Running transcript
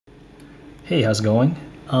Hey, how's it going?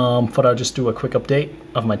 Thought I'd just do a quick update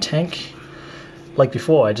of my tank. Like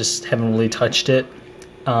before, I just haven't really touched it.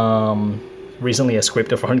 Recently I scraped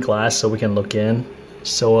the front glass so we can look in.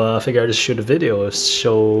 So I figured I'd just shoot a video to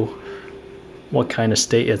show what kind of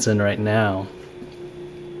state it's in right now.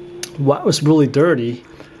 While it was really dirty,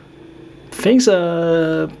 things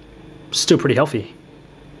are still pretty healthy.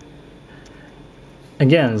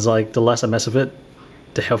 Again, it's like the less I mess with it,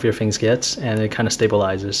 the healthier things gets, and it kind of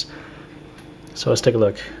stabilizes. So let's take a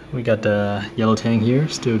look. We got the yellow tank here,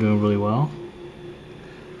 still doing really well.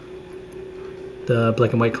 The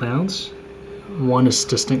black and white clowns, one is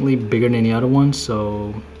distinctly bigger than the other one,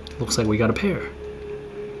 so looks like we got a pair.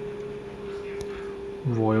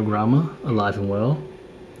 Royal Grandma, alive and well,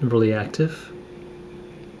 really active.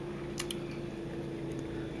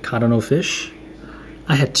 Cardinal fish,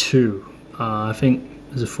 I had two. I think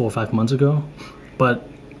this is 4 or 5 months ago, but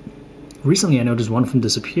recently I noticed one of them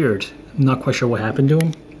disappeared. I'm not quite sure what happened to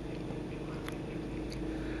him.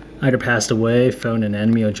 Either passed away, found an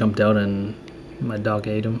enemy, or jumped out and my dog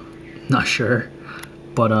ate him. Not sure.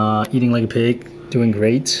 But eating like a pig, doing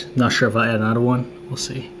great. Not sure if I add another one. We'll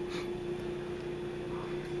see.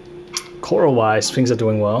 Coral wise, things are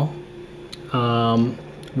doing well.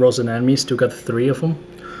 Rose anemone, still got 3 of them.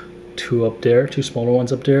 2 up there, 2 smaller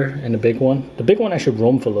ones up there, and the big one. The big one actually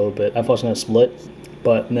roamed for a little bit. I thought it was gonna split,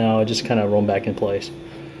 but no, it just kind of roamed back in place.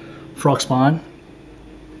 Frog spawn,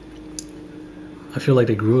 I feel like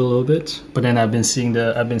they grew a little bit, but then I've been seeing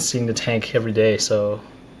the tank every day, so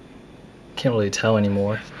can't really tell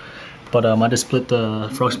anymore. But I just split the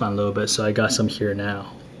frog spawn a little bit, so I got some here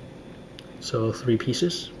now. So 3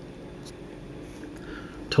 pieces.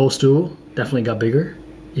 Toadstool definitely got bigger.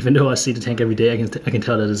 Even though I see the tank every day, I can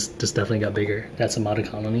tell that this definitely got bigger. That's a model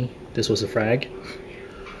colony. This was a frag.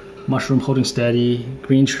 Mushroom holding steady.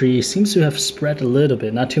 Green tree seems to have spread a little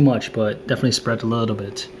bit, not too much, but definitely spread a little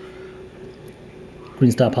bit.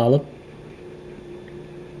 Green star polyp.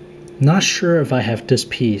 Not sure if I have this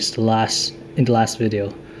piece in the last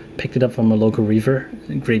video. Picked it up from a local reefer,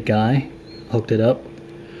 great guy, hooked it up.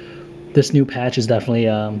 This new patch is definitely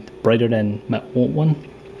brighter than my old one,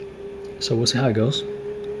 so we'll see how it goes.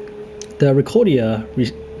 The Ricordia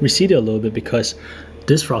receded a little bit because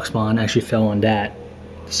this frog spawn actually fell on that.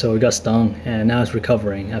 So it got stung and now it's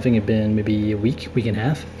recovering. I think it's been maybe a week and a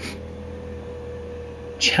half.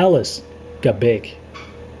 Chalice got big.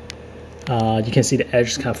 You can see the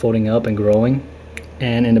edge is kind of folding up and growing.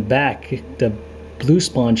 And in the back, the blue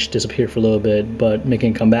sponge disappeared for a little bit, but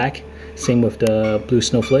making it come back. Same with the blue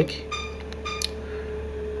snowflake.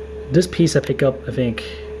 This piece I picked up, I think,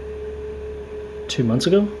 2 months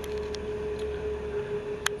ago.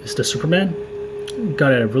 It's the Superman.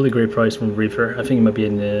 Got it at a really great price from Reefer. I think it might be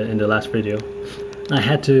in the last video. I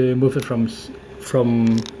had to move it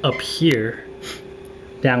from up here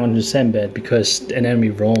down on the sand bed because an enemy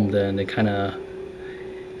roamed and they kind of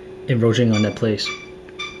encroaching on that place.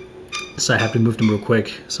 So I have to move them real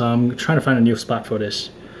quick. So I'm trying to find a new spot for this.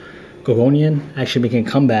 Gorgonian actually making a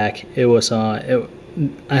comeback. It was I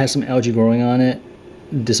had some algae growing on it.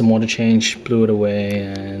 Did some water change, blew it away,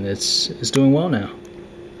 and it's doing well now.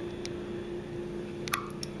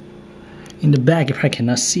 In the back, you probably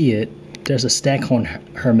cannot see it. There's a staghorn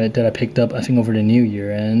hermit that I picked up, I think, over the new year,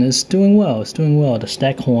 and it's doing well. It's doing well. The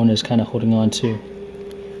staghorn is kind of holding on too.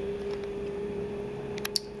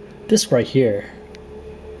 This right here,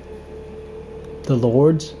 the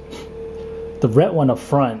Lords, the red one up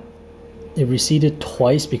front, it receded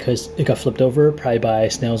twice because it got flipped over, probably by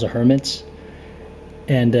snails or hermits.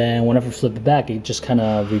 And then whenever I flip it back, it just kind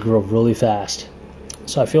of regrew really fast.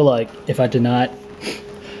 So I feel like if I did not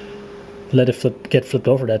let it get flipped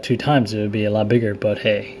over that 2 times, it would be a lot bigger, but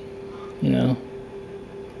hey, you know.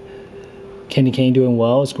 Candy cane doing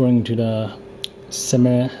well. It's growing into the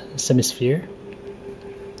semisphere.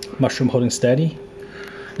 Mushroom holding steady.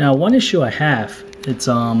 Now one issue I have, it's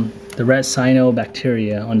the red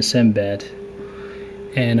cyanobacteria on the sand bed,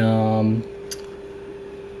 and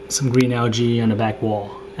some green algae on the back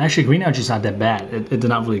wall. Actually, green algae is not that bad. It did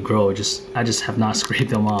not really grow. I just have not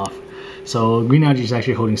scraped them off. So green algae is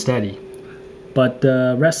actually holding steady. But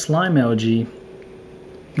the red slime algae,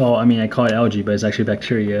 well, I mean, I call it algae, but it's actually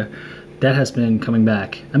bacteria, that has been coming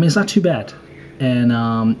back. I mean, it's not too bad. And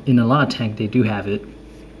in a lot of tanks, they do have it.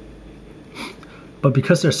 But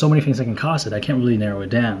because there's so many things that can cause it, I can't really narrow it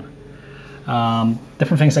down.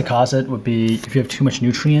 Different things that cause it would be if you have too much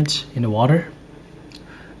nutrients in the water,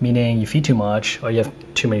 meaning you feed too much or you have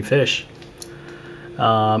too many fish.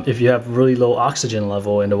 If you have really low oxygen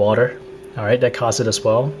level in the water, all right, that causes it as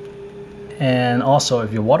well. And also,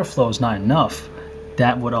 if your water flow is not enough,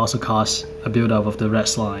 that would also cause a buildup of the red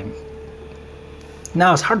slime.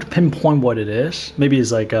 Now it's hard to pinpoint what it is. Maybe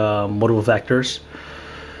it's like multiple vectors.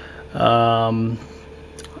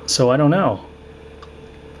 So I don't know.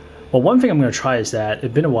 Well, one thing I'm going to try is that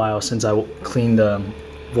it's been a while since I cleaned the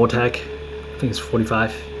Vortec. I think it's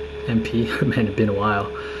 45 MP. Man, it's been a while.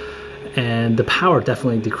 And the power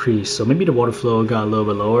definitely decreased. So maybe the water flow got a little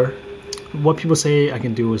bit lower. What people say I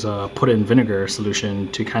can do is put it in vinegar solution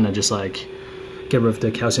to kind of just like get rid of the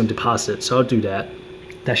calcium deposit. So I'll do that.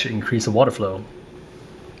 That should increase the water flow.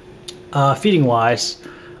 Feeding wise,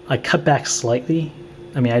 I cut back slightly.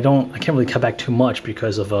 I mean, I can't really cut back too much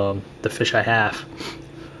because of the fish I have.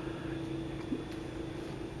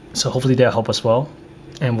 So hopefully that'll help us well,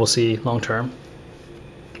 and we'll see long term.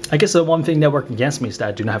 I guess the one thing that worked against me is that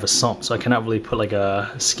I do not have a sump, so I cannot really put like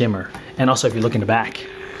a skimmer. And also, if you look in the back,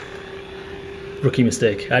 rookie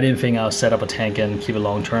mistake. I didn't think I'll set up a tank and keep it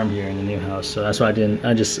long term here in the new house, so that's why I didn't.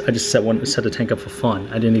 I just set the tank up for fun.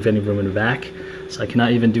 I didn't leave any room in the back, so I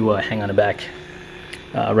cannot even do a hang on the back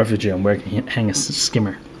refrigerant where I can hang a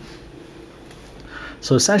skimmer.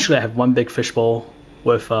 So essentially, I have one big fishbowl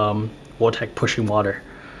with Vortec pushing water.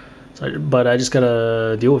 So, but I just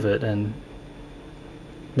gotta deal with it and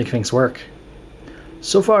make things work.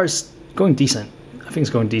 So far, it's going decent. I think it's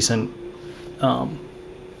going decent.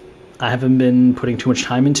 I haven't been putting too much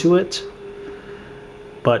time into it,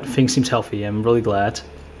 but things seem healthy. I'm really glad.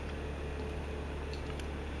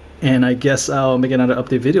 And I guess I'll make another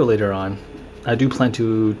update video later on. I do plan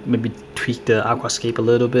to maybe tweak the aquascape a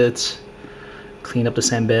little bit, clean up the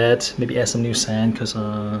sand bed, maybe add some new sand, because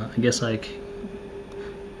I guess like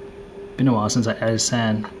been a while since I added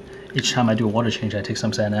sand. Each time I do a water change, I take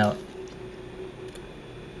some sand out.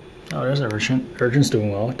 Oh, there's an urchin. Urchin's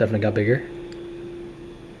doing well. Definitely got bigger.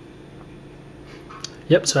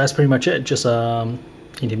 Yep. So that's pretty much it. Just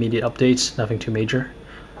intermediate updates. Nothing too major.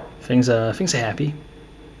 Things are happy,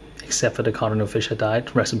 except for the cardinal fish that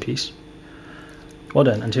died. Rest in peace. Well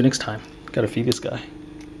then. Until next time. Gotta feed this guy.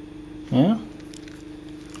 Yeah.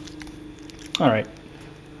 All right.